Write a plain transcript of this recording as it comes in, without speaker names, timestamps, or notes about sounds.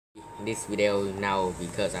this video now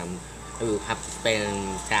because I will have to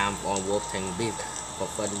spend time on work and bit for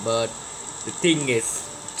fun. But the thing is,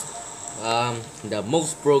 the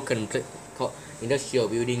most broken industrial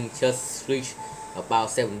building just reached about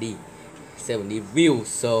 70 views.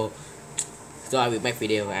 So I will make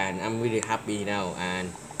video and I'm really happy now.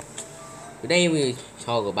 And today we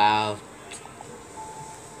talk about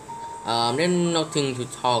there's nothing to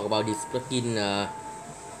talk about this plugin.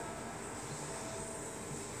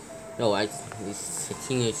 No, I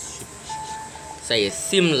think it should say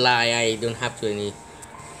similar. I don't have to any.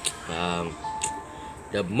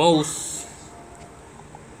 The most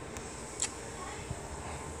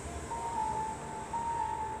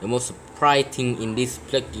surprising in this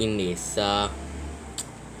plugin is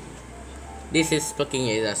this plugin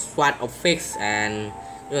is a SWAT of fix, and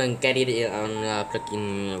you can get it on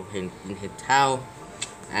plugin in theotown,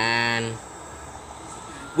 and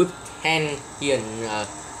with 10 here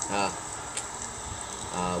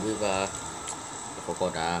with I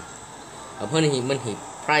forgot when he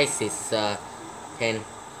price is 10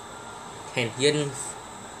 yens.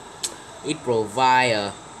 It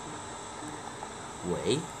provide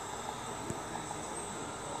wait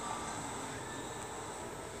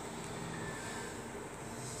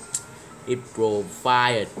it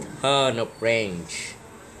provides a ton of range,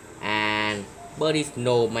 and but it's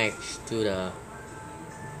no match to the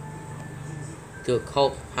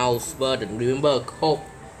cope house version. Remember cope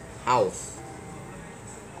house?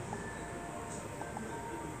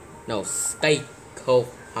 No, state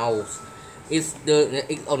cope house. It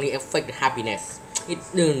only affect the happiness. It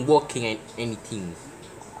doesn't working at anything.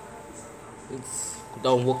 It's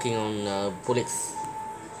don't working on police.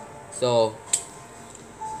 So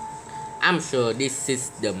I'm sure this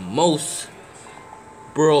is the most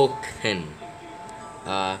broken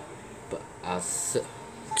I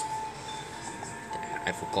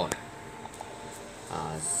forgot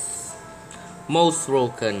most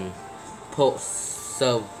broken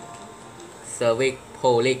servic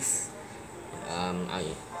police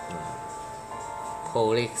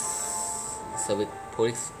police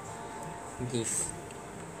this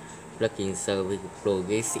plugin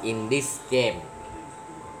servic-plugin in this game.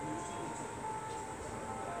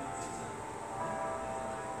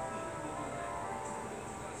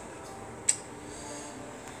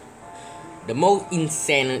 The most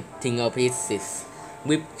insane thing of it is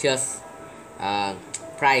with just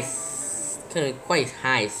price quite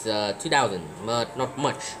high, 2000, but not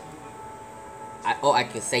much. All I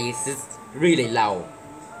can say is it's really low,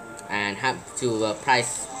 and have to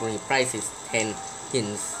price is 10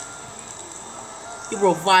 hints. You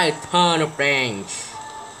provide a ton of range,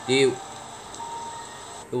 dude.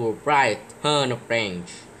 You provide a ton of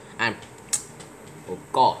range, and oh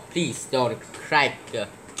god, please don't crack.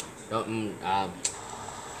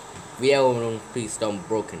 Video, please don't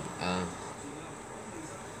broken.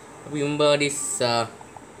 Remember this? I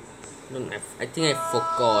think I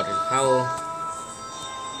forgot how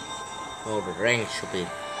the rank should be.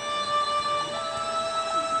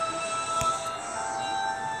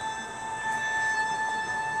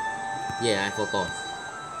 Yeah, I forgot.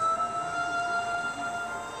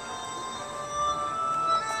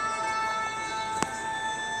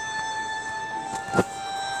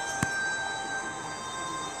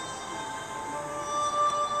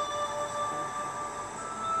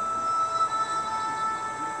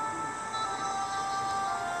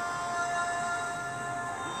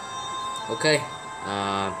 Okay,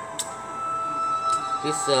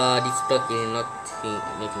 this plugin is nothing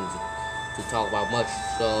to talk about much.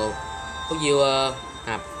 So hope you have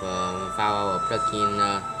found our plugin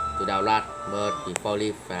to download. But before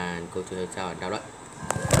leave and go to the tower and download.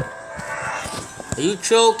 Are you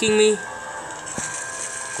choking me?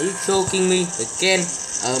 Are you choking me again?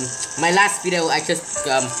 My last video I just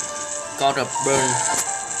got a burn.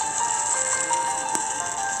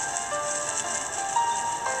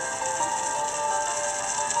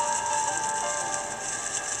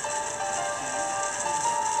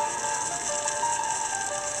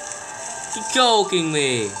 You're joking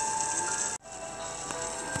me.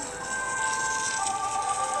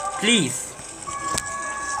 Please.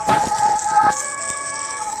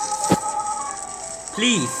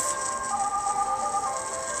 Please.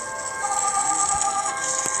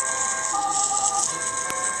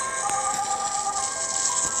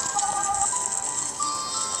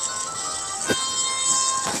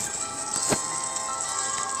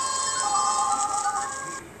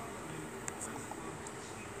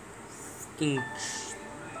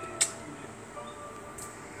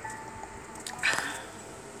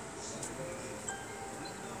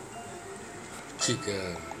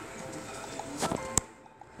 Chicken.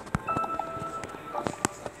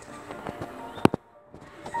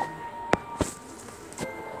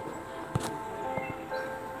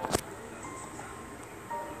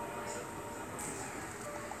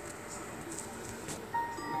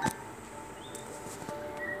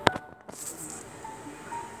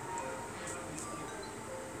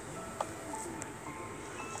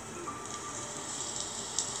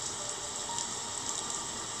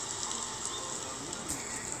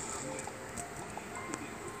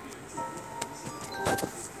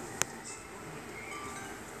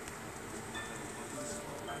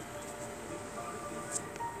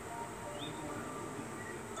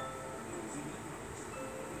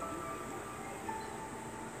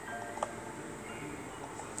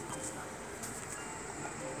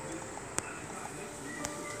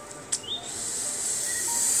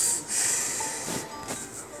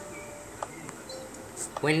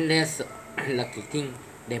 When there's a lucky thing,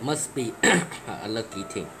 there must be a lucky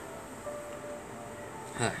thing.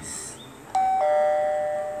 Yes.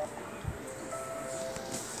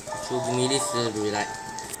 So give me this really like.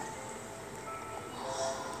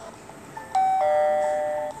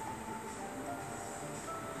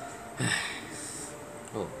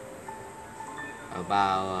 Oh,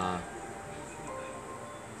 about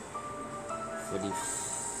for this.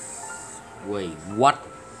 Wait, what?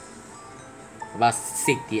 About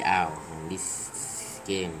 60 hours on this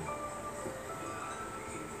game.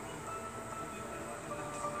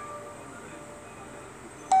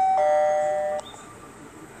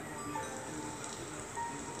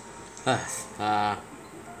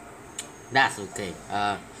 That's okay.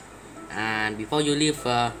 And before you leave,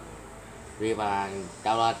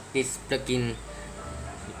 download this plugin.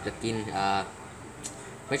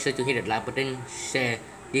 Make sure to hit the like button, share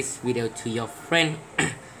this video to your friend,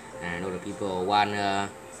 and other people want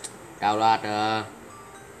download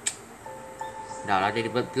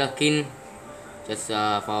the plugin just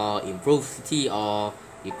for improve city or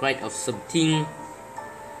the grade of something,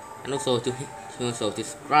 and also to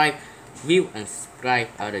subscribe, view and subscribe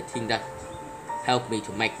are the things that help me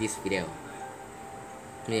to make this video.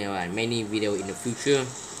 And many video in the future,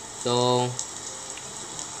 so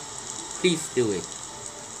please do it,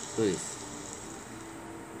 please.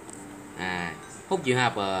 And hope you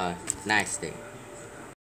have a nice day.